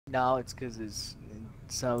No, it's because it's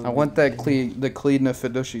so. I want that the Cleedna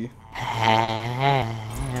Fiduci.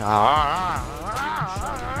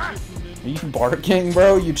 Are you barking,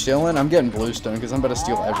 bro? You chilling? I'm getting bluestone because I'm about to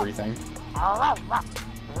steal everything. I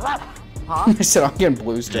said I'm getting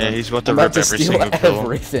bluestone. Yeah, he's about to I'm rip about to every steal single kill.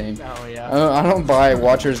 everything. Oh yeah. I don't buy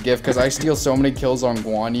Watcher's Gift because I steal so many kills on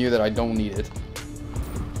Guan Yu that I don't need it.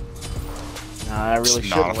 I really It's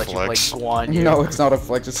shouldn't not a let you play flex. Guan Yu. No, it's not a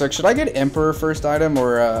flex. It's like, should I get Emperor first item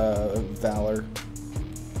or Valor?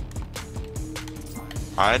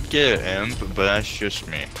 I'd get Imp, but that's just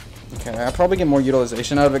me. Okay, I'll probably get more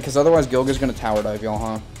utilization out of it because otherwise Gilga's gonna tower dive y'all,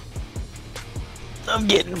 huh? I'm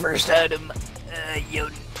getting first item. Yo.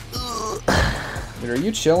 Dude, are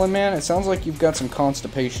you chilling, man? It sounds like you've got some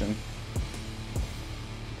constipation.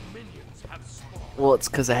 Well, it's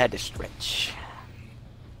because I had to stretch.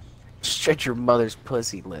 Stretch your mother's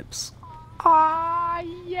pussy lips. Ah,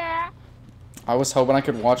 yeah. I was hoping I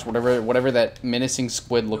could watch whatever that menacing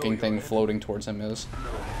squid-looking thing floating towards him is.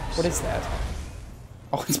 What is that?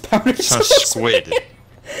 Oh, it's powdered. It's not a squid.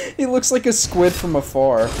 He looks like a squid from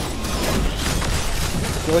afar. I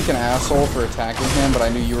feel like an asshole for attacking him, but I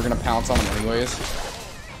knew you were gonna pounce on him anyways.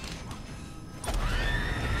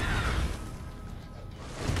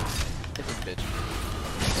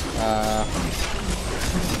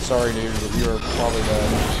 Sorry, dude, but you were probably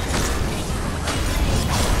dead.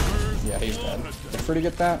 Yeah, he's dead. Did Fruity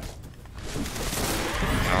get that?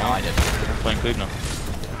 No, I didn't. I'm playing Cleedna.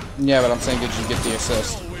 Yeah, but I'm saying, did you get the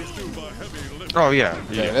assist? Oh yeah.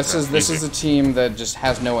 Okay, Yeah, this is a team that just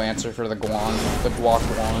has no answer for the Guan, the Guan.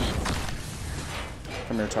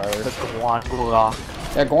 Come here, Tyler. The Guan.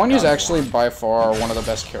 Yeah, Guan Yu's actually by far one of the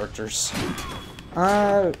best characters.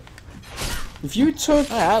 If you took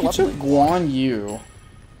Guan Yu,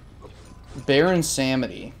 Baron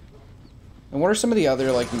Samity, and what are some of the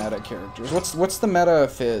other like meta characters? What's the meta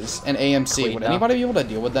of Fizz and AMC? Would anybody be able to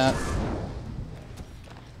deal with that?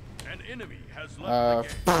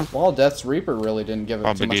 Well, Death's Reaper really didn't give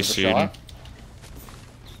it too much of a shot.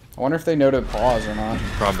 I wonder if they know to pause or not.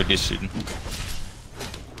 Probably DC'd.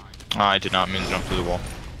 I did not mean to jump through the wall.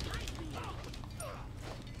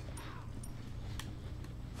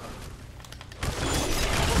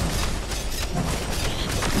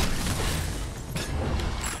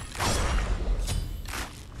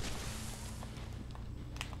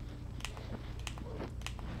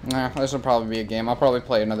 Nah, this will probably be a game. I'll probably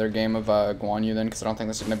play another game of Guan Yu then, because I don't think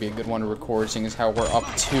this is going to be a good one to record, seeing as how we're up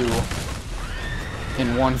 2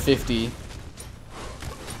 in 150.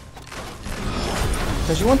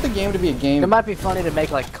 Because you want the game to be a game. It might be funny to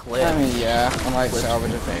make like clips. I mean, yeah, I might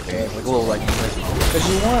salvage it. Like a little like.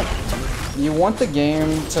 Because you want the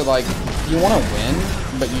game to like, you want to win,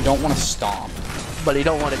 but you don't want to stomp. But you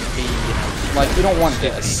don't want it to be, like you don't want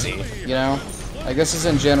this, you know. Like this is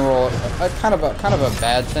in general a kind of a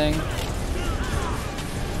bad thing.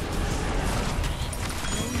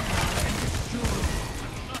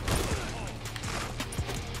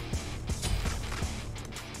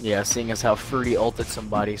 Yeah, seeing as how Fruity ulted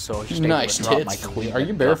somebody, so I was just nice able to drop my tits. queen. Are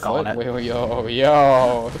you barefoot? Wait, yo. Oh,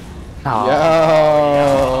 Yo.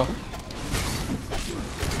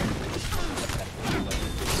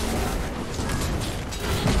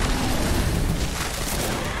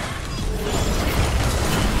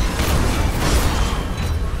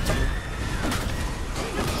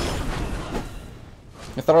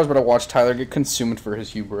 I thought I was about to watch Tyler get consumed for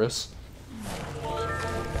his hubris.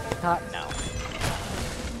 no.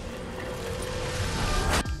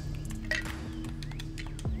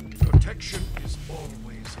 Protection is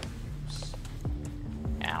always in use.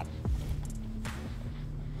 Ow.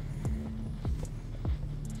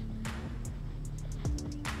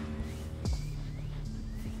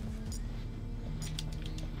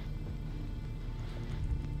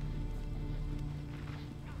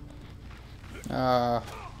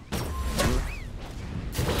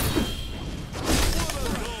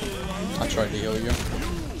 I tried to heal you.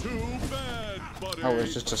 Oh,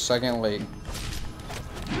 it's just a second late.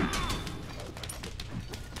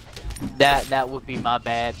 That would be my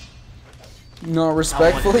bad. No,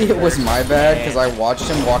 respectfully, it was my bad because I watched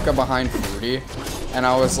him walk up behind Fruity, and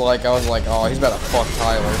I was like, oh, he's about to fuck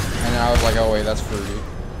Tyler, and then I was like, oh wait, that's Fruity.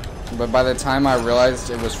 But by the time I realized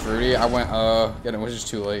it was Fruity, I went, and it was just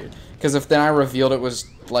too late. Because if then I revealed it was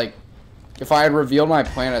like, if I had revealed my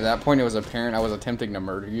plan at that point, it was apparent I was attempting to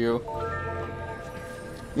murder you.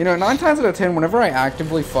 You know, 9 times out of 10, whenever I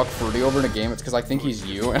actively fuck Fruity over in a game, it's because I think he's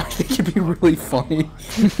you, and I think it'd be really funny.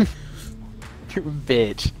 You're a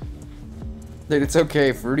bitch. Dude, it's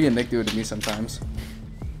okay. Fruity and Nick do it to me sometimes.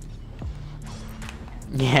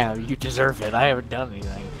 Yeah, you deserve it. I haven't done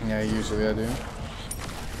anything. Yeah, usually I do.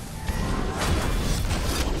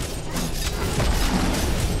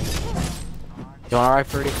 Doing alright,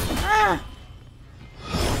 Fruity? Ah!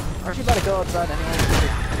 Aren't you about to go outside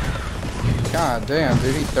anyway? God damn,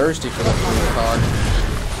 dude, he thirsty for the food talk.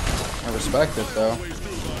 I respect it though.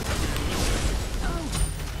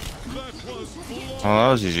 Oh,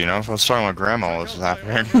 that was easy enough. I was talking to my grandma while this was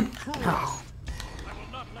happening.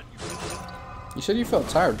 You said you felt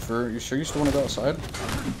tired. You sure you still want to go outside?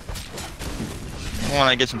 When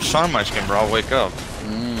I get some sun on my skin, bro, I'll wake up.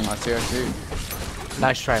 I see, I see.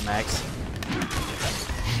 Nice try, Max.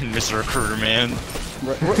 Mr. Recruiter, man.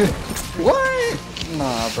 What?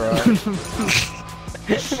 Nah, bro.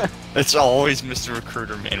 It's always Mr.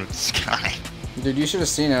 Recruiter, man, with this guy. Dude, you should have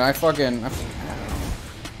seen it.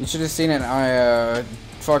 You should have seen it. I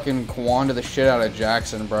fucking Guan the shit out of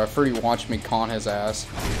Jackson, bro. Fruity watched me con his ass.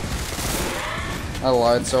 I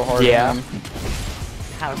lied so hard to him.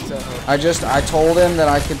 How so? I told him that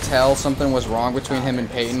I could tell something was wrong between him and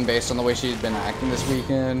Peyton based on the way she'd been acting this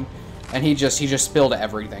weekend. And he just spilled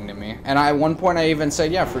everything to me. And at one point I even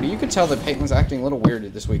said, yeah, Fruity, you could tell that Peyton was acting a little weird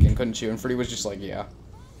this weekend, couldn't you? And Fruity was just like, yeah.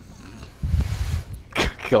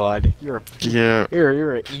 God, you're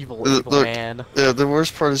an evil man. Yeah, the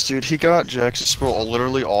worst part is, dude, he got Jackson to spill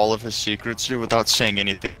literally all of his secrets, dude, without saying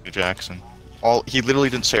anything to Jackson. He literally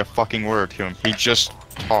didn't say a fucking word to him. He just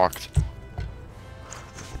talked.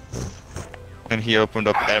 And he opened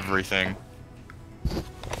up everything.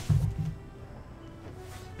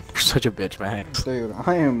 You're such a bitch, Max. Dude,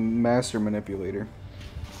 I am master manipulator.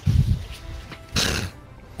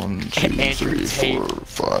 1, 2, 3, 4,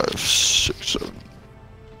 5, 6, 7.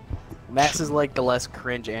 Max is like the less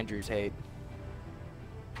cringe Andrews hate.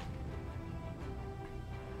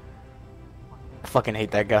 I fucking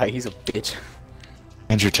hate that guy. He's a bitch.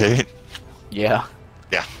 Andrew Tate? Yeah.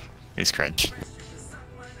 Yeah, he's cringe.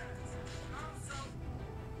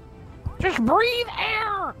 Just breathe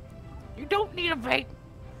air! You don't need a vape.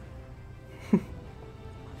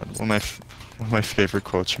 One of my favorite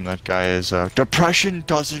quotes from that guy is, depression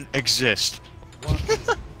doesn't exist.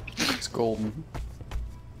 It's golden.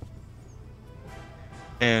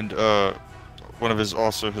 And, one of his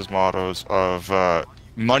mottos of,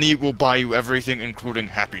 money will buy you everything, including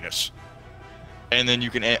happiness. And then you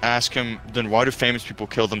can ask him, then why do famous people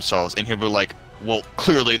kill themselves? And he'll be like, well,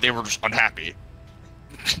 clearly they were just unhappy.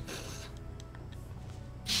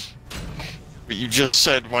 But you just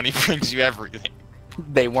said money brings you everything.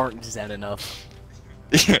 They weren't zen enough.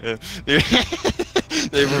 Yeah,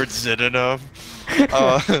 they weren't zen enough.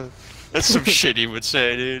 That's some shit he would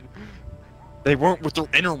say, dude. They weren't with their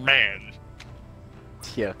inner man.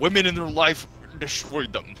 Yeah. Women in their life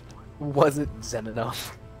destroyed them. Wasn't zen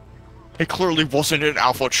enough. He clearly wasn't an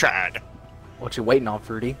alpha Chad. What you waiting on,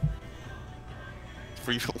 Fruity?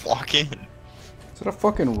 For you to walk in. Is that a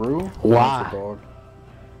fucking Roo? Why? That's a dog.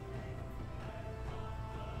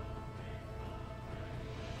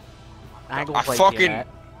 I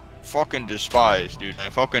fucking despise, dude. I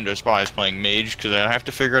fucking despise playing mage because I have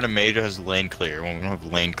to figure out a mage that has lane clear when we don't have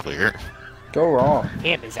lane clear. Go raw.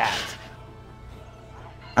 Him his ass.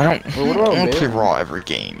 I don't. Well, what about I don't play Baron? raw every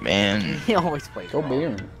game, man. He always plays. Go raw.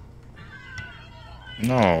 Baron.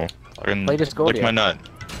 No. Fucking Play Discordia. lick my nut.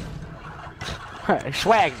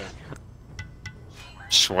 Swag me.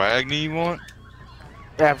 Swagny you want?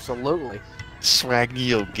 Absolutely. Swagny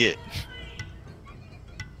you'll get.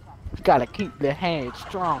 Gotta keep the hand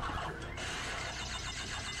strong.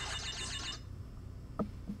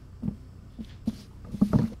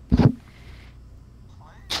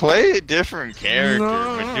 Play a different character.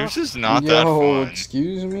 Medusa's not that Yo, fun.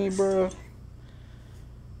 excuse me, bro.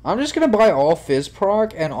 I'm just gonna buy all Fizz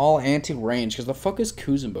proc and all anti-range, because the fuck is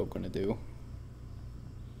Kuzenbo gonna do?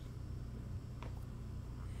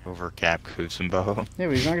 Overcap Kuzenbo. Yeah,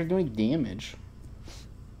 but he's not gonna do any damage.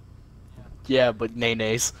 Yeah, but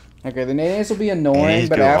nays. Okay, the nays will be annoying, Nays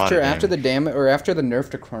but do a lot of after the damage or after the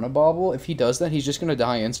nerf to Chronobobble, if he does that, he's just gonna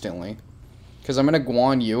die instantly. Because I'm gonna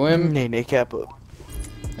Guan you him, Nay Kappa.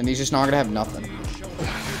 and he's just not gonna have nothing.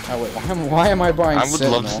 Oh wait, why am I buying I would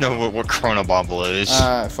Sentinel? love to know what Chronobobble is.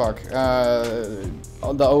 Fuck.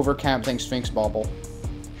 The overcap thing, Sphinx Bobble.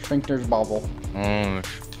 Sphincter's Bobble. Oh.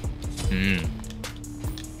 Hmm.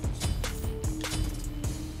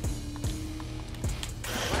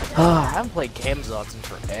 I haven't played Camzox in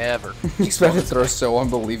forever. He's about to throw so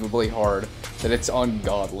unbelievably hard that it's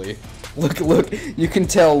ungodly. Look, you can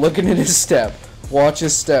tell looking at his step. Watch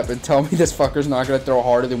his step and tell me this fucker's not gonna throw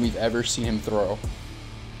harder than we've ever seen him throw.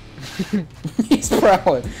 He's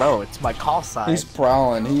prowling. Bro, it's my call sign. He's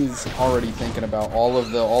prowling. He's already thinking about all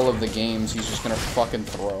of the games he's just gonna fucking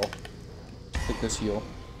throw. Take this heal.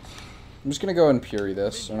 I'm just gonna go and Puri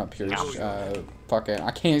this. Or not Puri, fucking,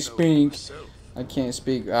 I can't speak. I can't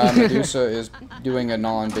speak. Medusa is doing a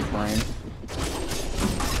non-big brain.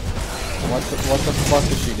 What the fuck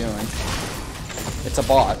is she doing? It's a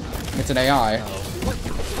bot. It's an AI.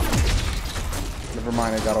 Never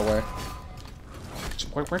mind, it got away.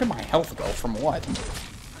 Where did my health go? From what?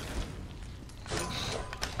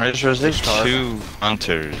 Alright, so there's 2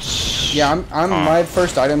 hunters. Yeah, my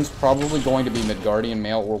first item's probably going to be Midgardian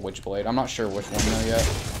Mail or Witchblade. I'm not sure which one though yet.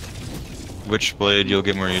 Witchblade, you'll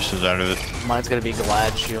get more uses out of it. Mine's gonna be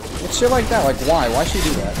Glad Shield. It's shit like that. Like, why? Why'd she do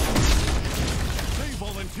that? They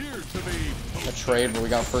volunteered to be. A trade where we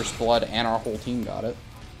got first blood and our whole team got it.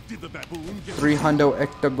 Did the baboon get 300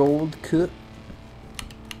 hecta gold cut.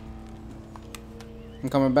 I'm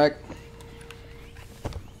coming back.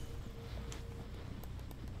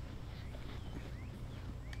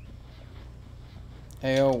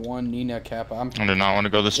 AO1 Nina Kappa. I do not want to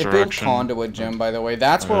go this It built direction. Conduit Gem, by the way.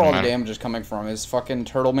 That's where all the matter. damage is coming from. Is fucking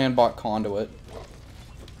Turtle Man bought Conduit.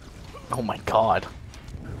 Oh my god.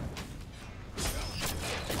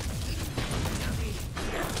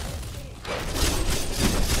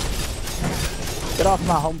 Get off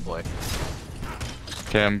my homeboy.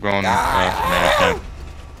 Okay, I'm going.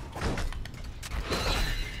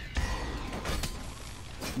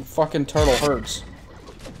 The fucking turtle hurts.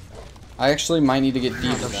 I actually might need to get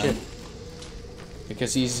Thieves Oh, then. shit.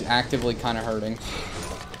 Because he's actively kind of hurting.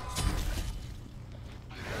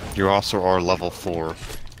 You also are level 4.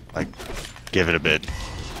 Like, give it a bit.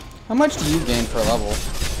 How much do you gain per level?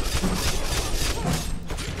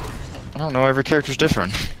 I don't know, every character's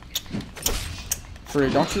different.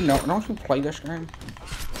 Free, don't you play this game?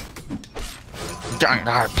 Dang,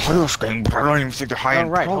 I play this game, but I don't even think the high-end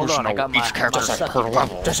Alright, hold pros on, I know got each my character's sucky per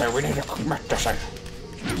level. This we need to commit this.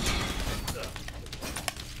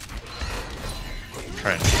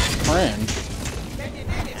 Trench. Cringe.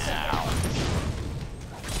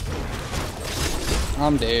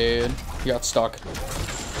 I'm dead. He got stuck.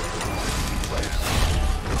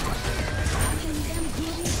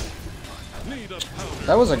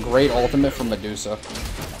 That was a great ultimate from Medusa.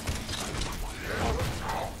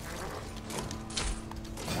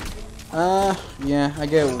 Yeah, I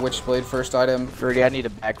get Witchblade first item. Fruity, I need a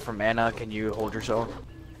bag for mana. Can you hold yourself?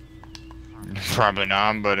 Probably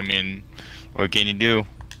not, but I mean, what can you do?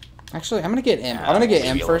 Actually, I'm gonna get Imp. I'm gonna get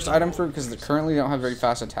Imp first item for because currently they don't have very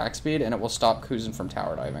fast attack speed, and it will stop Kuzin from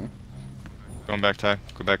tower diving. Going back, Ty.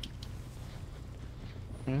 Go back.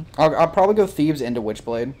 I'll probably go Thieves into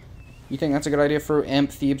Witchblade. You think that's a good idea for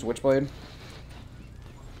Imp, Thieves, Witchblade?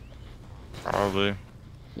 Probably.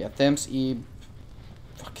 Yeah, Thimps, Ebe.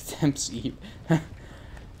 Fuck, Thimps, Ebe.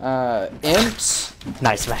 Imps,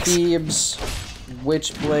 Nice, Max. Thebes,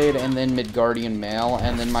 Witchblade, and then Midgardian Mail,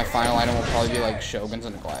 and then my final item will probably be like Shoguns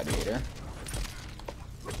and a Gladiator.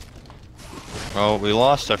 Well, we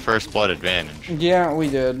lost our first blood advantage. Yeah, we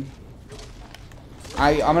did.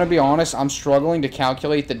 I'm gonna be honest, I'm struggling to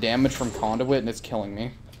calculate the damage from Conduit, and it's killing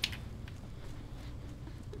me.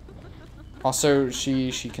 Also,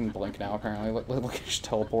 she can blink now, apparently. Look, she's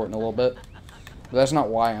teleporting a little bit. But that's not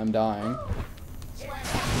why I'm dying.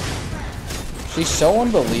 She's so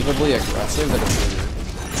unbelievably aggressive that it's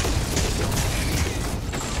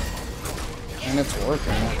weird. And it's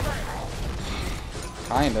working.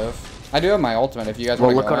 Kind of. I do have my ultimate if you guys Well,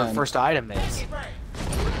 want to look go what her in. first item is.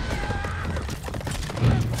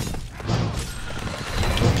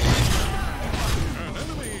 an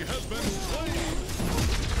enemy has been slain?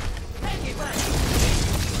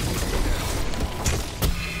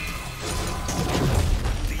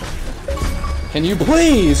 Can you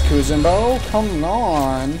please, Kuzimbo? Come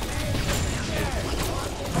on.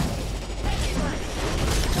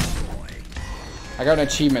 I got an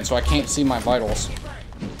achievement, so I can't see my vitals.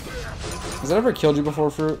 Has that ever killed you before,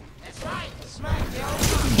 Fruit?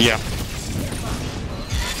 Yeah.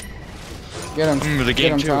 Get him. I remember the Get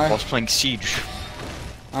game him, too. I Ty. was playing Siege.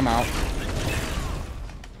 I'm out.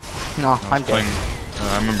 No, I'm Playing, dead.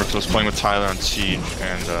 I remember 'cause I was playing with Tyler on Siege,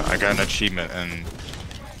 and I got an achievement, and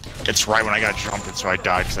it's right when I got jumped, so I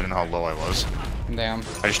died because I didn't know how low I was. Damn.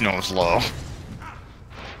 I just know it was low.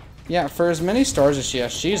 Yeah, for as many stars as she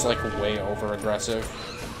has, she's like way over aggressive.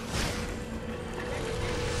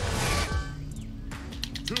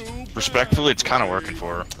 Respectfully, it's kind of working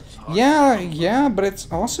for her. Yeah, but it's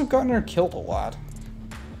also gotten her killed a lot.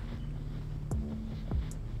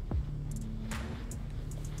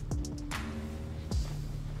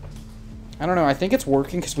 I don't know, I think it's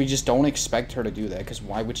working because we just don't expect her to do that, because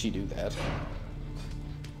why would she do that?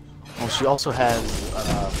 Well, she also has,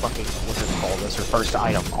 fucking, what's it called? That's her first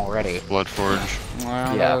item already. Bloodforge.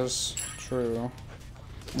 Well, Yeah. that is true.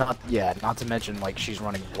 Not to mention like she's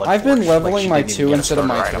running blood. I've been Forge, leveling like, she my didn't even 2 get a instead of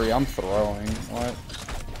my starter 3. item. I'm throwing. What?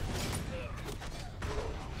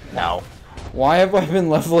 No. Why have I been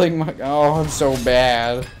leveling my... Oh, I'm so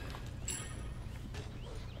bad.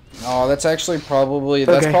 Oh, that's actually probably...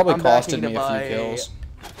 That's Okay, probably I'm costed backing me to a few buy- kills.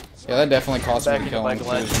 Yeah, that definitely cost me a kill. Back into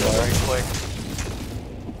my in glad two as shield well. right quick.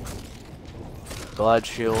 Glad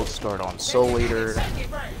shield, start on Soul Eater.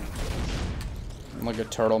 Look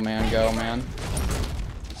at Turtle Man go, man.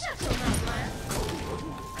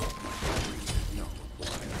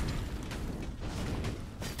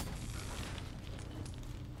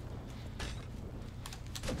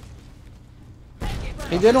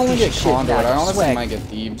 He did only get Shit, Conduit. I now honestly swag. might get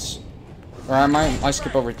Thebes. Or I might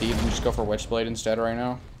skip over Thebes and just go for Witchblade instead right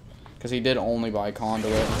now. Because he did only buy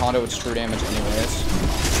Conduit. And Conduit's true damage anyways.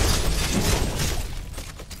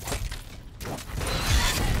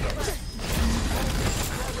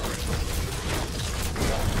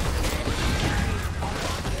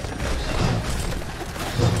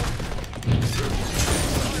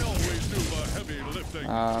 I always do the heavy lifting.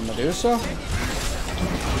 Medusa?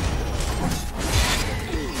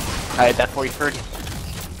 I had that for you, Ferdy.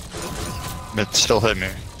 It still hit me.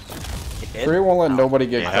 Free won't let nobody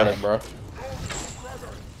get Yeah. credit, bro.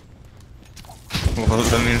 Well,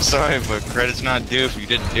 I mean, sorry, but credit's not due if you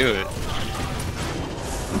didn't do it.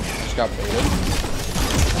 Just got baited.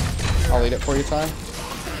 I'll eat it for you, Ty.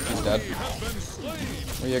 He's dead.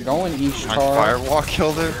 Where you going, My Ishtar? firewall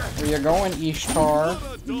killed her. Where you going, Ishtar?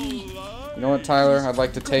 You know what, Tyler? I'd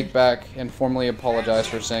like to take back and formally apologize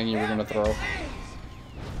for saying you were gonna throw.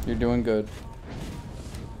 You're doing good.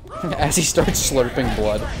 As he starts slurping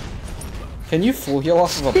blood. Can you full heal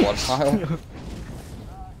off of a blood pile?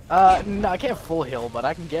 No, I can't full heal, but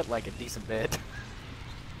I can get like a decent bit.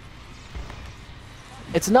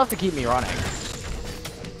 It's enough to keep me running.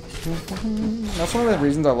 That's one of the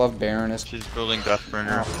reasons I love Baron is... She's building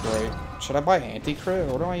Deathbringer. Oh, great. Should I buy anti-crit?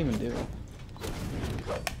 What do I even do?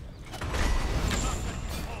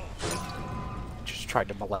 Just tried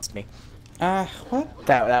to molest me. What?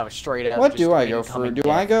 That was straight up. What just do I me go for? coming Do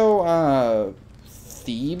dead. I go,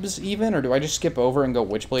 Thebes even? Or do I just skip over and go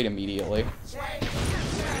Witchblade immediately?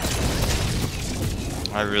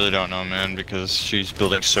 I really don't know, man, because she's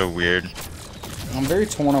building so weird. I'm very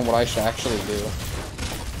torn on what I should actually do.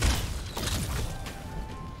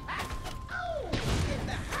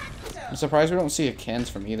 I'm surprised we don't see a Kens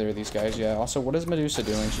from either of these guys yet. Also, what is Medusa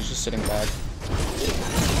doing? She's just sitting back.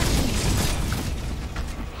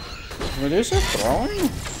 Is Medusa throwing?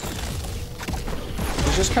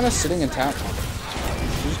 She's just kind of sitting in tower.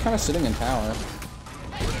 She's just kind of sitting in tower.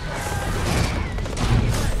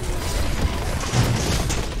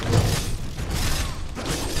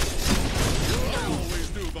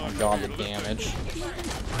 Oh my god, the damage.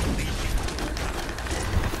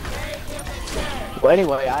 Well,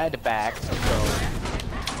 anyway, I had to back, so.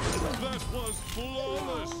 That was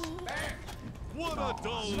flawless. What a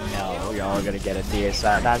dull. No, y'all are gonna get a DS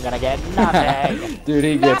out, and I'm gonna get nothing. Dude,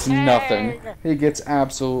 he gets nothing. He gets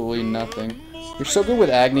absolutely nothing. You're so good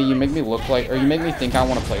with Agni, you make me look like, or you make me think I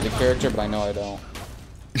want to play the character, but I know I don't.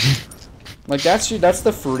 Like, that's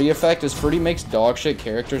the Fruity effect, is Fruity makes dog shit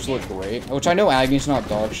characters look great. Which I know Agni's not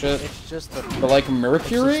dog shit, It's just the. but like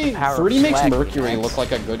Mercury, the power of Fruity makes swag, Mercury Max. look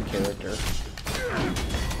like a good character.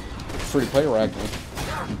 Fruity, play your Agni.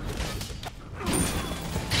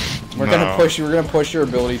 We're gonna push your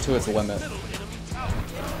ability to its limit.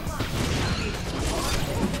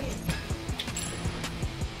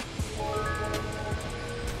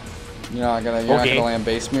 You're not gonna land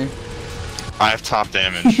base me. I have top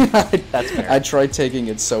damage. That's fair. I tried taking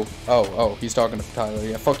it so. Oh, he's talking to Tyler.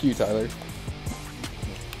 Yeah, fuck you, Tyler.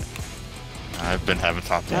 I've been having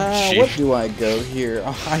top damage. What do I go here?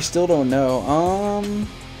 Oh, I still don't know.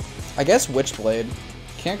 I guess Witchblade.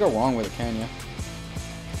 Can't go wrong with it, can you?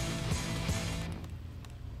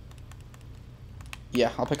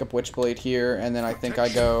 Yeah, I'll pick up Witchblade here, and then I think I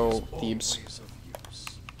go Thebes.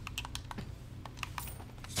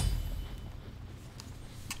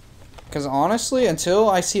 Because honestly, until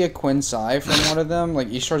I see a Quinsai from one of them, like,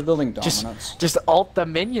 Ishtar's building dominance. Just alt the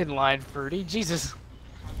minion line, Fruity. Jesus.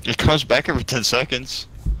 It comes back every 10 seconds.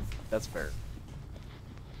 That's fair.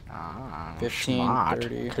 Ah, 15, smart.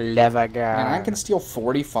 30. Clever guy. And I can steal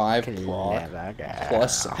 45 proc. Clever guy.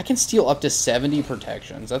 Plus, I can steal up to 70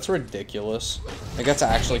 protections. That's ridiculous. Like, that's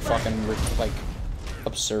actually fucking, like,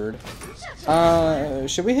 absurd.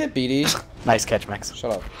 Should we hit BD? Nice catch, Max.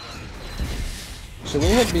 Shut up. Should we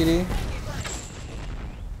hit BD?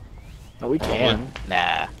 No, we can.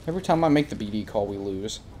 Nah. Every time I make the BD call, we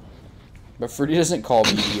lose. But Fruity doesn't call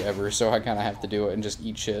BD ever, so I kind of have to do it and just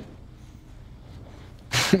eat shit.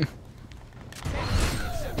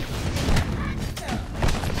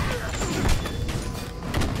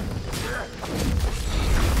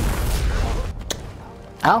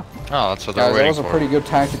 Ow. Oh, that's what they're Guys, that waiting was a for. pretty good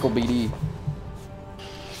tactical BD.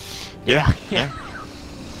 Yeah, yeah.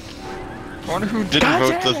 I wonder who didn't God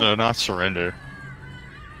vote damn to not surrender.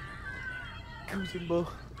 Kuzin, bro.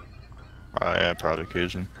 Yeah, probably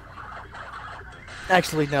Kuzin.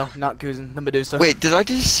 Actually, no, not Kuzin. The Medusa. Wait, did I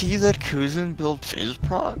just see that Kuzin built phase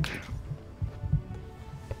proc?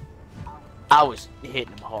 I was hitting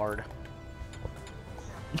him hard.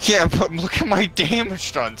 Yeah, but look at my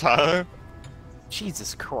damage done, Tyler.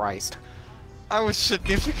 Jesus Christ. I was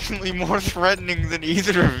significantly more threatening than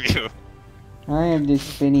either of you. I have this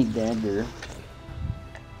spinny dagger.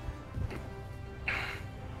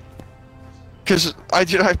 Cause I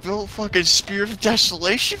built fucking Spear of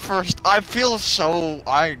Desolation first.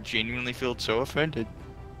 I genuinely feel so offended.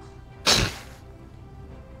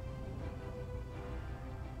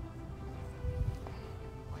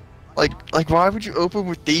 like why would you open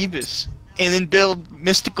with Davis and then build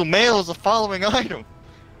Mystical Mail as a following item?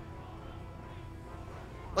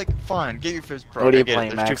 Like, fine, get your Fizz Pro. What are you I get it, playing,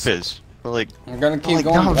 there's Max? two Fizz. But like, I'm gonna keep like,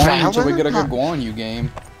 going no, Guan until we Valor? get a good No. Guan Yu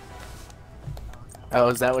game. Oh,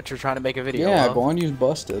 is that what you're trying to make a video Yeah, of? Guan Yu's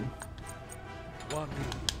busted.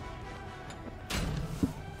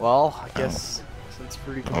 Well, I guess since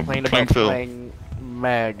Fruity complained playing about Phil. playing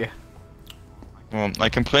Mag. well, I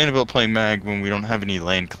complain about playing Mag when we don't have any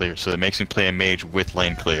lane clear, so it makes me play a mage with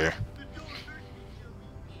lane clear.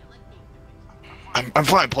 I'm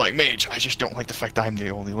fine playing mage, I just don't like the fact that I'm the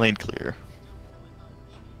only lane clear.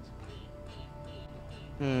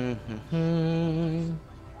 Mm-hmm.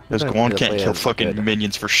 Because That's Guan good can't play, kill that's fucking good.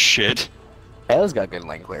 minions for shit. Hale's got good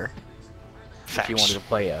lane clear. If you Facts. wanted to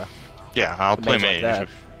play Yeah, I'll a play mage like mage. that.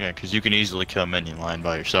 Yeah, because you can easily kill a minion line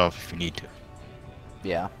by yourself if you need to.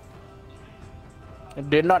 yeah. I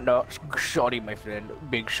did not know. Shoddy, my friend.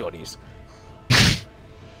 Big shotties.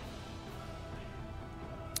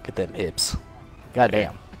 Get them hips.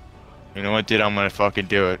 Goddamn. You know what, dude? I'm gonna fucking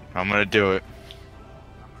do it. I'm gonna do it.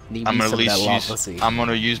 Need I'm me gonna some at of that least law use. pussy. I'm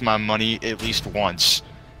gonna use my money at least once.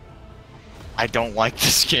 I don't like the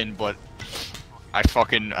skin, but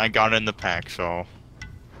I got it in the pack, so.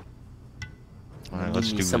 Alright, let's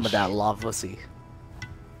Need do me some this. of that law pussy.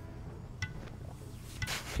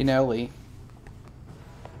 Pinelli.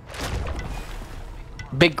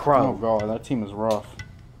 Big Oh Crow. god, that team is rough.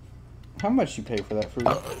 How much you pay for that fruit?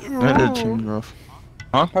 That did seem rough.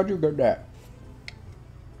 How'd you get that?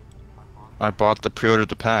 I bought the pre-ordered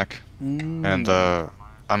the pack, Mm. and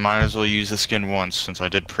I might as well use the skin once since I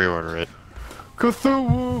did pre-order it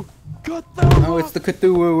Cthulhu! Cthulhu! Oh, it's the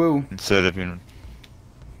Cthulhu. instead of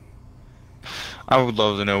I would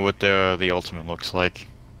love to know what the ultimate looks like.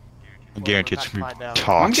 I guarantee it's gonna be I'm getting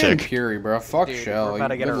toxic. Fury, bro. Fuck Dude, Shell. we're about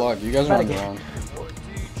to get Good our- luck. You guys we're are on about your to own.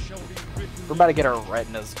 We're about to get our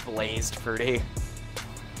retinas blazed, Fruity.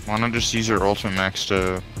 Why not just use your ultimate max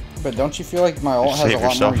to? But don't you feel like my ult Just has a save lot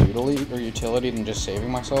yourself. more utility than just saving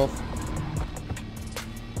myself?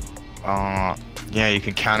 Yeah, you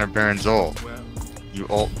can counter Baron's ult. You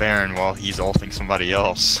ult Baron while he's ulting somebody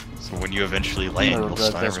else. So when you eventually I'm land, gonna you'll regret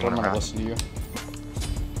stun this, but I'm everyone gonna around. listen to you.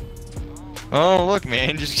 Oh, look,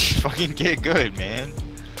 man, just fucking get good, man.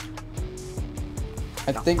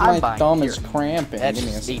 I think I'm my buying thumb is Fury. cramping. That's Give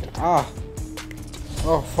me a just second. neat. Ah.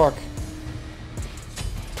 Oh, fuck.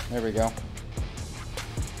 There we go.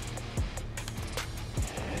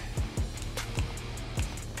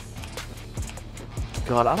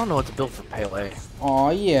 God, I don't know what to build for Pele. Aw,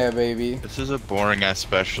 yeah, baby. This is a boring ass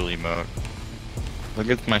special emote. Look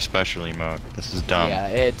at my special emote. This is dumb. Yeah,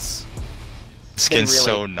 it's... Skin's really-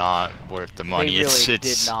 so not worth the money. really It's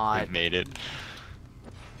did not. They've made it.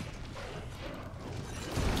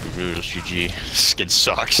 Brutal GG. Skin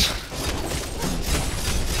sucks.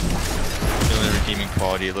 The only redeeming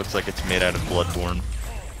quality, it looks like it's made out of Bloodborne.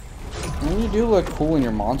 I mean, you do look cool in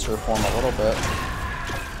your monster form a little bit.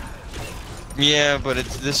 Yeah, but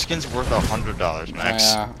this skin's worth $100 max.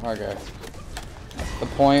 Yeah, okay. The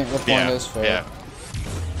point is fair. Yeah.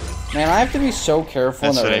 Man, I have to be so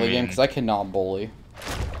careful That's in the what I early game mean. because I cannot bully.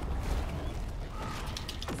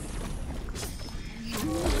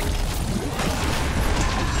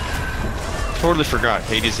 Totally forgot.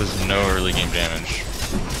 Hades has no early game damage.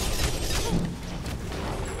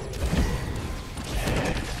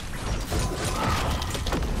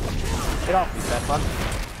 Get off me, that fun.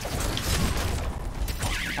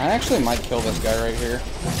 I actually might kill this guy right here.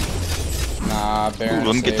 Nah, Baron Ooh,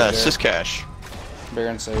 let me get that saved assist cash. her.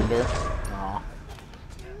 Baron saved her. Aw.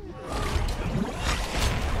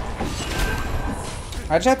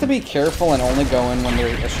 I just have to be careful and only go in when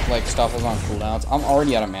there's like stuff is on cooldowns. I'm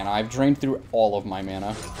already out of mana. I've drained through all of my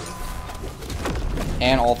mana.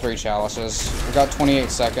 And all 3 chalices. We got 28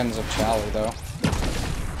 seconds of chali though.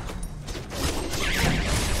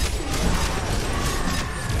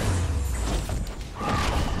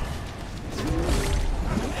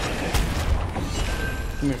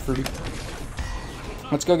 Come here, Fruity.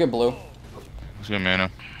 Let's go get blue. Let's get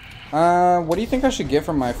mana. What do you think I should get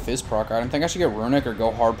from my Fizz proc item? I think I should get Runic or go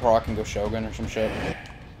hard proc and go Shogun or some shit.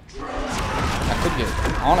 I could get,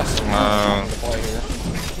 honestly, to play here.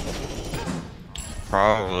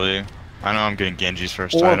 Probably. I know I'm getting Genji's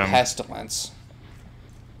first Or item. Pestilence.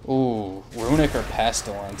 Ooh, Runic or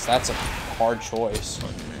Pestilence. That's a hard choice.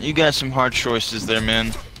 You got some hard choices there,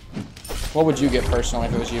 man. What would you get personally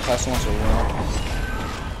if it was you, Pestilence or Runic?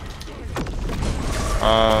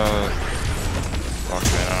 Fuck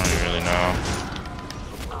man, I don't even really know.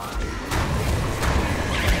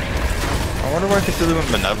 I wonder why I could do with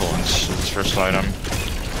Benevolence as his first item.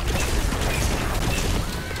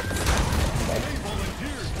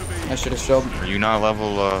 I should have showed. Are you not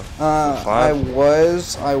level, 5? I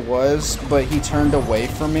was, but he turned away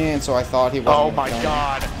from me, and so I thought he wasn't. Oh my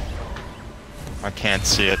god. I can't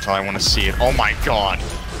see it till I want to see it. Oh my god!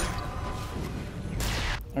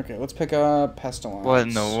 Okay, let's pick up Pestilence. What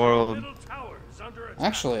in the world?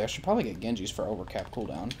 Actually, I should probably get Genji's for overcap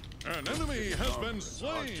cooldown. An enemy has been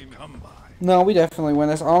slain. No, we definitely win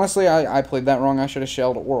this. Honestly, I played that wrong. I should have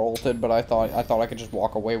shelled or ulted, but I thought I could just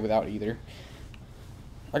walk away without either.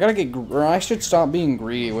 I gotta get, or I should stop being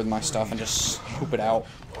greedy with my stuff and just scoop it out.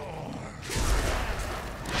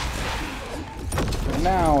 But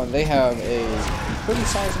now they have a pretty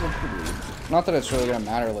sizable lead. Not that it's really gonna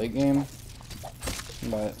matter late game,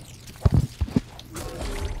 but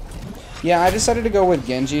yeah, I decided to go with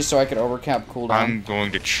Genji so I could overcap cooldown. I'm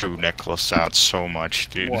going to chew Necklace out so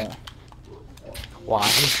much, dude. What? Why?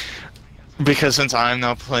 Because since I'm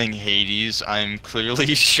now playing Hades, I'm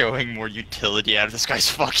clearly showing more utility out of this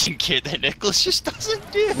guy's fucking kit that Nicholas just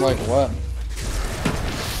doesn't do. Like what?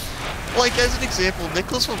 Like, as an example,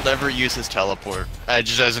 Nicholas will never use his teleport.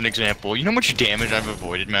 Just as an example, you know how much damage I've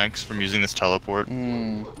avoided, Max, from using this teleport?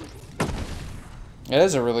 Hmm. It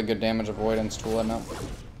is a really good damage avoidance tool, isn't it?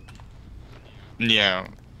 Yeah.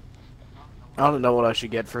 I don't know what I should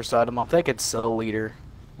get first item. I'll think it's Soul Leader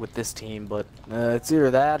with this team, but it's either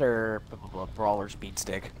that or Brawler Speed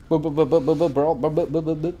Stick.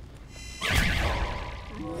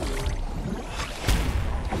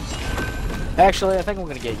 Actually, I think I'm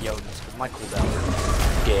gonna get Jonas because my cooldown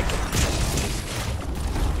is gig.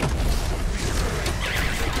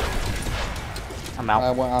 I'm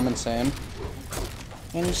out. I'm insane.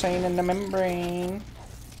 Insane in the membrane.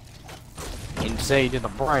 Insane in the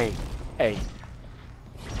brain. Hey.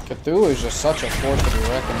 Cthulhu is just such a force to be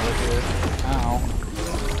reckoned with here. Ow.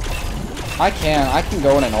 I can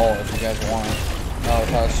go in an ult if you guys want. Oh,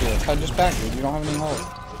 let's just back, dude. You don't have any ult.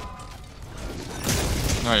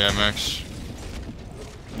 Oh yeah, Max.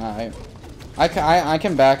 Alright. I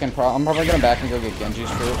can back and I'm probably gonna back and go get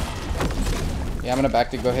Genji's fruit. Yeah, I'm gonna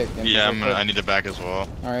back to go hit Genji's. Yeah, I need to back as well.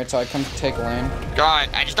 Alright, so I come take lane. God,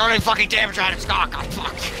 I just don't have any fucking damage on him, Scott. God,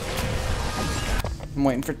 fuck. I'm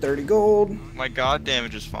waiting for 30 gold. My god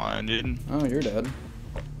damage is fine, dude. Oh, you're dead.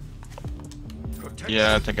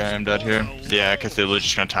 Yeah, I think I am dead here. Yeah, Cthulhu's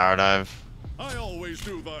just gonna tower dive. I always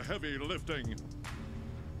do the heavy lifting.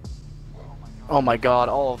 Oh my god,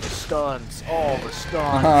 all the stuns. All the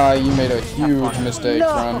stuns. Ah, you made a huge mistake,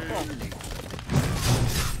 no! friend.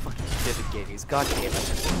 Fucking pivot gaze. God damn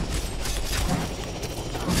it.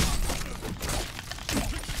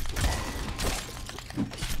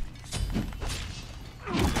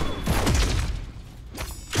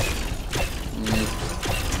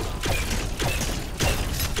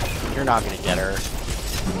 You're not gonna get her.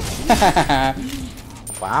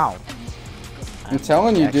 Wow. I'm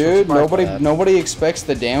telling you, Actual dude. smart lad. Nobody expects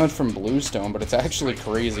the damage from Bluestone, but it's actually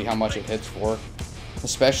crazy how much it hits for,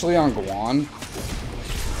 especially on Guan.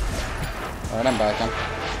 All right, I'm back in.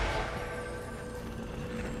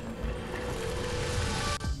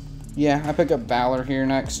 Yeah, I pick up Valor here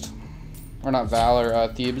next, or not Valor,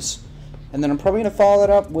 Thebes, and then I'm probably gonna follow it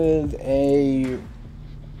up with a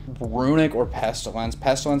Runic or Pestilence.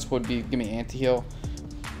 Pestilence would be give me anti-heal.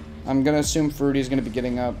 I'm gonna assume Fruity's gonna be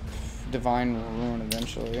getting up Divine Rune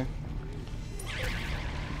eventually.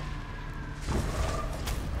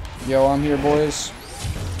 Yo, I'm here, boys.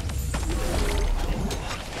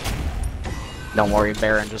 Don't worry,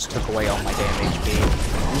 Baron just took away all my damn HP.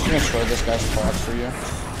 I'm just gonna shred this guy's proc for you.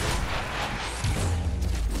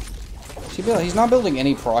 He's not building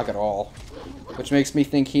any proc at all. Which makes me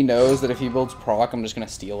think he knows that if he builds proc, I'm just gonna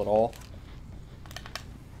steal it all.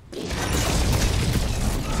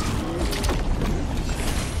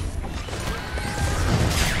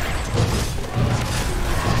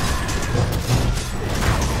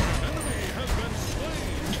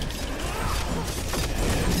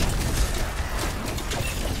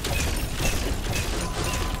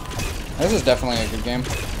 This is definitely a good game.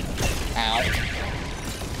 Ow.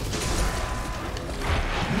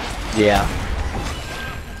 Yeah.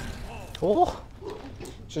 Oh.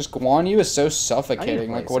 It's just Guan Yu is so suffocating.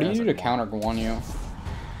 play Like, what do you do to Assassin. counter Guan Yu?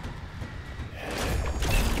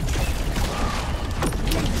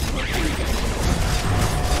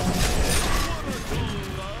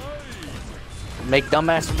 Make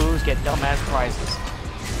dumbass moves, get dumbass prizes.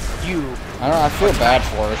 You. I don't know, I feel bad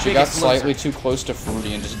for her. She got Biggest slightly loser. too close to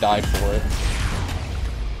Fruity and just died for it.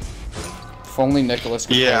 If only Nicholas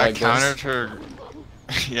could play Yeah, I like countered this. her.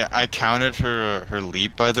 Yeah, I countered her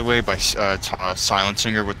leap, by the way, by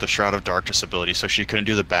silencing her with the Shroud of Darkness ability, so she couldn't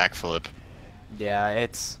do the backflip. Yeah,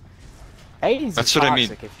 it's. Hades That's is what I toxic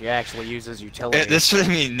mean. if you actually use his utility. That's what I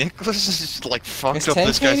mean. Nicholas is just, like, fucked Is up tank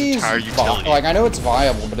this guy's Hades entire utility. like, I know it's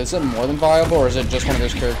viable, but is it more than viable, or is it just one of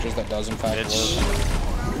those characters that does in fact It's work?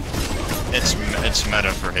 it's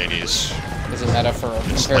meta for Hades. Is it meta for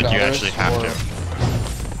It's compared like to you others, actually have or-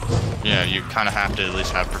 to. Yeah, you kind of have to at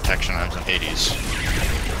least have protection items in Hades.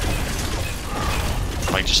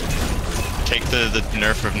 Like, just take the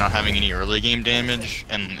nerf of not having any early game damage,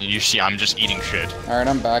 and you see I'm just eating shit. Alright,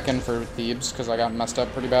 I'm back in for Thebes, because I got messed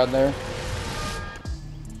up pretty bad there.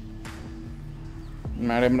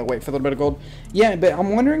 Alright, I'm gonna wait for a little bit of gold. Yeah, but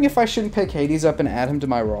I'm wondering if I shouldn't pick Hades up and add him to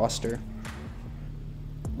my roster.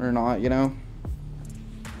 Or not, you know?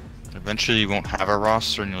 Eventually you won't have a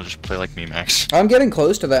roster and you'll just play like me, Max. I'm getting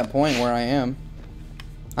close to that point where I am.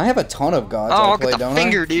 I have a ton of gods I play,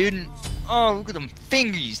 don't dude. Oh, look at them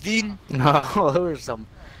fingers, dude. No,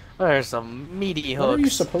 there's some meaty I? What are you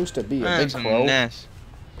hooks. supposed to be, a That's big some crow? mess.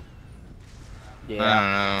 I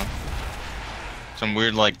Yeah. don't know. Some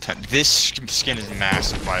weird, like, this skin is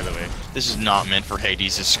massive, by the way. This is not meant for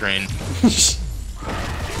Hades' screen.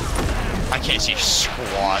 I can't see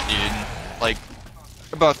squat, dude. Like,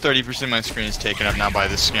 about 30% of my screen is taken up now by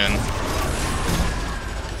this skin.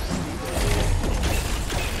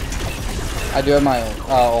 I do have my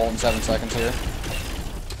ult in 7 seconds here.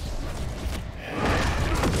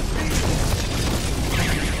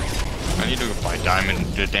 I need to go buy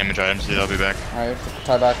diamond damage items, dude. I'll be back. Alright,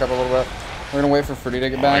 tie back up a little bit. We're gonna wait for Fruity to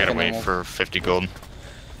get I back. gotta and then wait for 50 gold.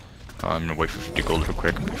 I'm gonna wait for 50 gold real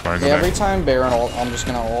quick before I go Yeah, back. every time Baron ult, I'm just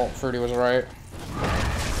gonna ult. Fruity was right.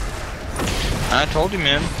 I told you,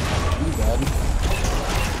 man. You dead.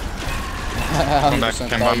 Come back, 100%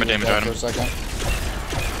 can thought buy my you was damage dead item. for a second.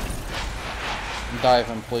 Dive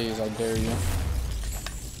him, please, I dare you.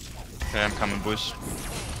 Okay, I'm coming, boys.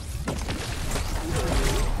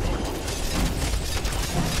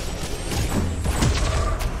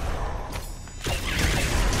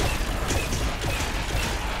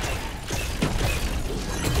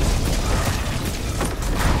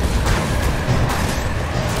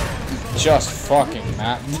 Just fucking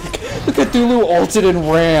Matt. Cthulhu ulted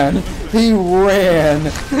and ran. He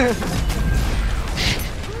ran.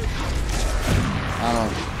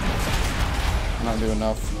 I don't do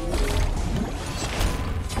enough.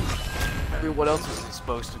 I mean, what else was he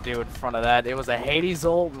supposed to do in front of that? It was a Hades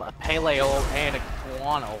ult, a Pele ult, and a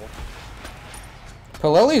Guan ult.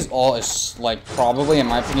 Peleli's ult is, like, probably, in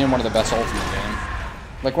my opinion, one of the best ults in the game.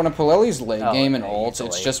 Like, when a Peleli's late Oh, game and yeah, ults, it's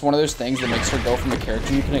easily. just one of those things that makes her go from a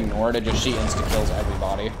character you can ignore to just she insta-kills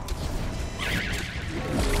everybody.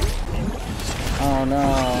 Oh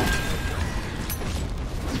no.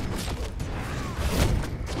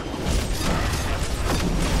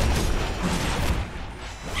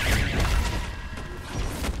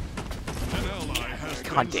 An ally has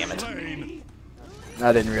God been damn it. slain.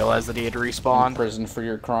 I didn't realize that he had In respawned. prison for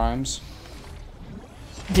your crimes.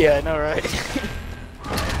 Yeah, I know, right?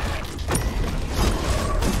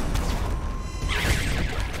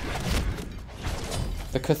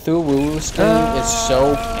 The Cthulhu skin is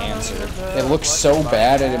so cancer. It looks so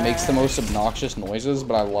bad and it makes the most obnoxious noises,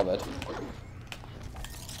 but I love it.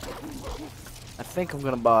 I think I'm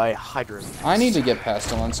gonna buy Hydra. I need to get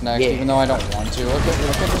Pestilence next, Yeah. even though I don't want to. Look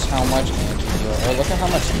at just how much anti-heal, or look at how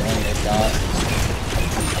much healing they've got.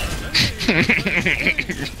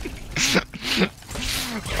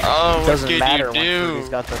 Oh, what Doesn't can matter you when do? Fruity's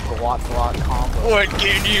got the Glot combo. What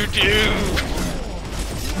can you do?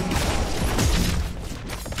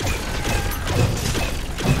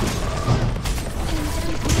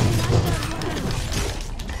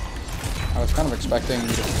 I was kind of expecting you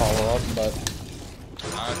to follow up, but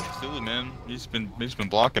Silly man. He's been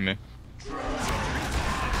blocking me.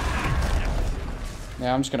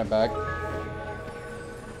 Yeah, I'm just gonna back.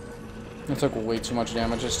 It took way too much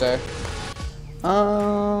damage to stay.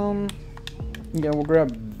 Yeah, we'll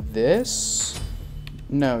grab this.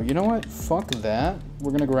 No, you know what? Fuck that.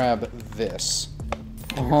 We're gonna grab this.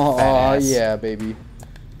 Oh, yeah, baby.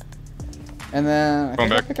 And then I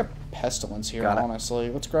think I'll pick up Pestilence here, honestly.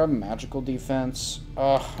 Let's grab Magical Defense.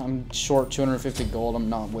 Ugh, I'm short 250 gold. I'm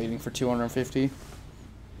not waiting for 250.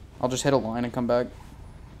 I'll just hit a line and come back.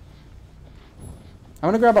 I'm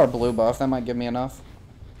gonna grab our blue buff. That might give me enough.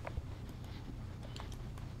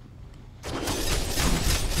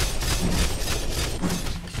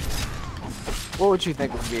 What would you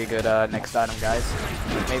think would be a good next item, guys?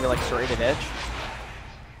 Maybe like Serrated Edge?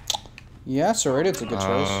 Yeah, Serrated's a good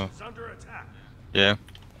choice. Yeah.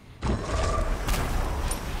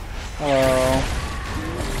 Hello.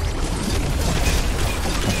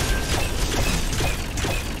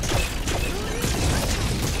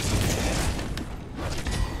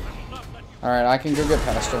 Alright, I can go get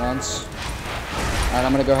Pestilence. Alright,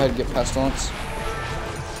 I'm gonna go ahead and get Pestilence.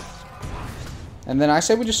 And then I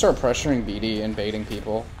say we just start pressuring BD and baiting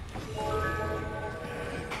people.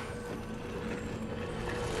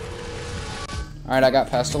 Alright, I got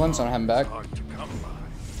Pestilence, I'm heading back.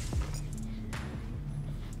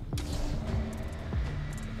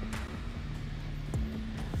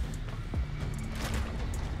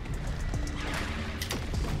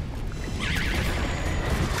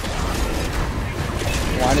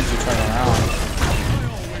 Why did you turn around?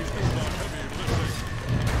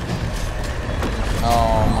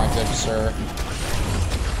 Oh my good sir.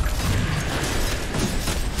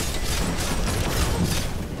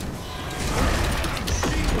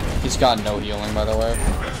 He's got no healing, by the way.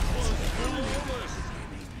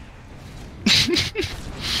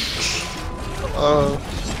 Oh,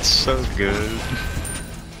 it's so good.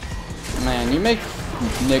 Man, you make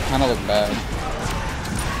Nick kind of look bad.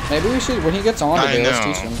 Maybe we should, when he gets on today, let's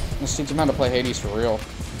teach him. Let's teach him how to play Hades for real.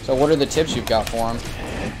 So what are the tips you've got for him?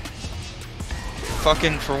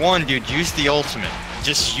 Fucking, for one, dude, use the ultimate.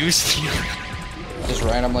 Just use the... Just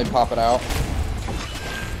randomly pop it out.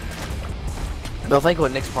 I think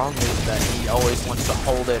what Nick's problem is that he always wants to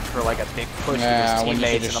hold it for like a big push with his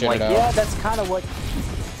teammates, and I'm like, yeah, that's kind of what.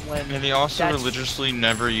 And he also religiously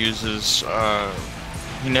never uses.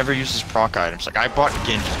 He never uses proc items. Like I bought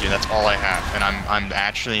Genji, dude. That's all I have, and I'm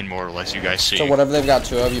actually immortal, as you guys see. So whatever they've got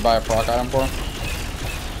two of, you buy a proc item for?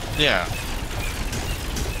 Yeah.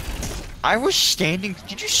 I was standing.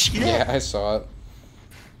 Did you see that? Yeah, I saw it.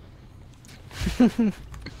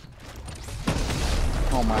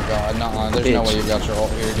 Oh my god, nuh-uh. There's no way you got your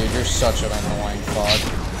ult here, dude. You're such an annoying fuck.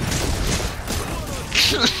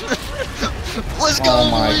 Let's go!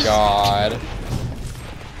 Oh my god.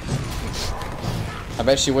 I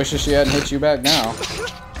bet she wishes she hadn't hit you back now.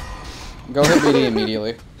 Go hit BD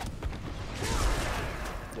immediately.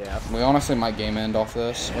 Yeah. We honestly might game end off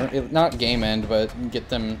this. Or, not game end, but get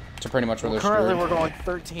them to pretty much where they're screwed. Currently we're going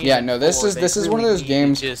 13. Yeah, no, this is one of those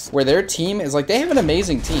games where their team is like, they have an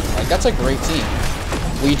amazing team. Like, that's a great team.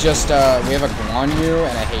 We just, we have a Guan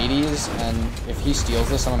and a Hades, and if he steals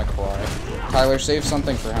this, I'm gonna cry. Tyler, save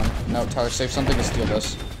something for him. No, Tyler, save something to steal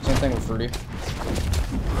this. Same thing with Fruity.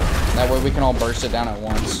 That way we can all burst it down at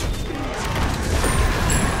once.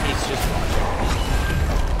 He's just watching.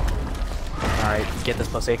 Alright, get this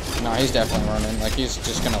pussy. No, he's definitely running. Like, he's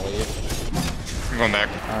just gonna leave. I'm going back.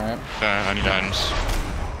 Alright. I need items.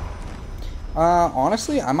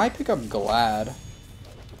 Honestly, I might pick up Glad.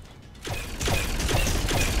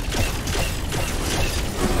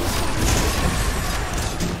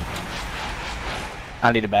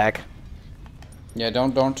 I need a back. Yeah,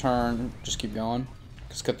 don't turn. Just keep going.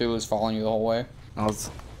 Because Cthulhu's following you the whole way.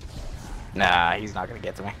 Nah, he's not gonna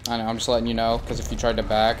get to me. I know, I'm just letting you know. Because if you tried to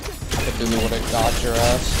back, Cthulhu would have got your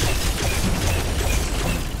ass.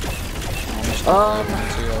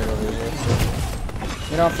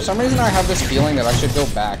 You know, for some reason I have this feeling that I should go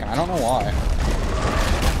back, and I don't know why.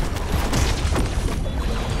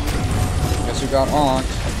 Guess who got honked?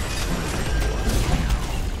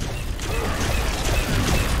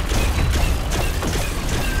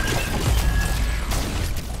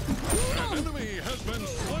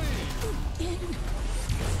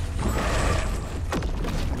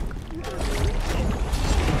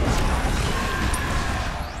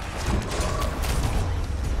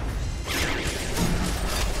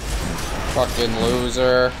 Fucking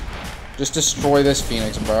loser. Just destroy this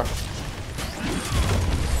Phoenix, bro.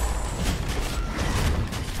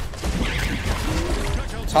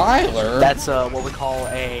 Tyler? That's what we call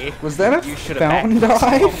a... Was that a fountain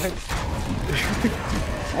dive?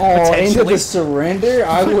 Oh, into Potentially. the surrender?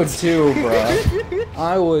 I would too, bro.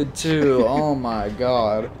 I would too. Oh my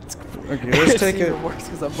god. Okay, let's take It's it. even worse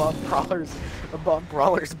because I bought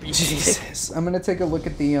Brawler's BT. Jesus. I'm gonna take a look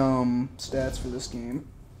at the stats for this game.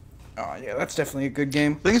 Oh yeah, that's definitely a good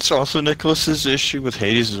game. I think it's also Nicholas's issue with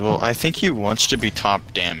Hades as well. I think he wants to be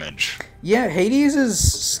top damage. Yeah, Hades'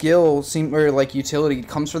 skill or like utility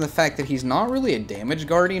comes from the fact that he's not really a damage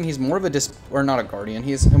guardian. He's more of a not a guardian.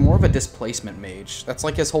 He's more of a displacement mage. That's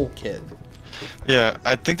like his whole kit. Yeah,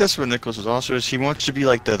 I think that's what Nicholas is also is. He wants to be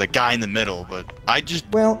like the guy in the middle, but I just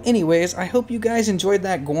Well, anyways, I hope you guys enjoyed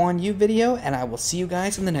that Guan Yu video, and I will see you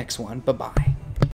guys in the next one. Bye-bye.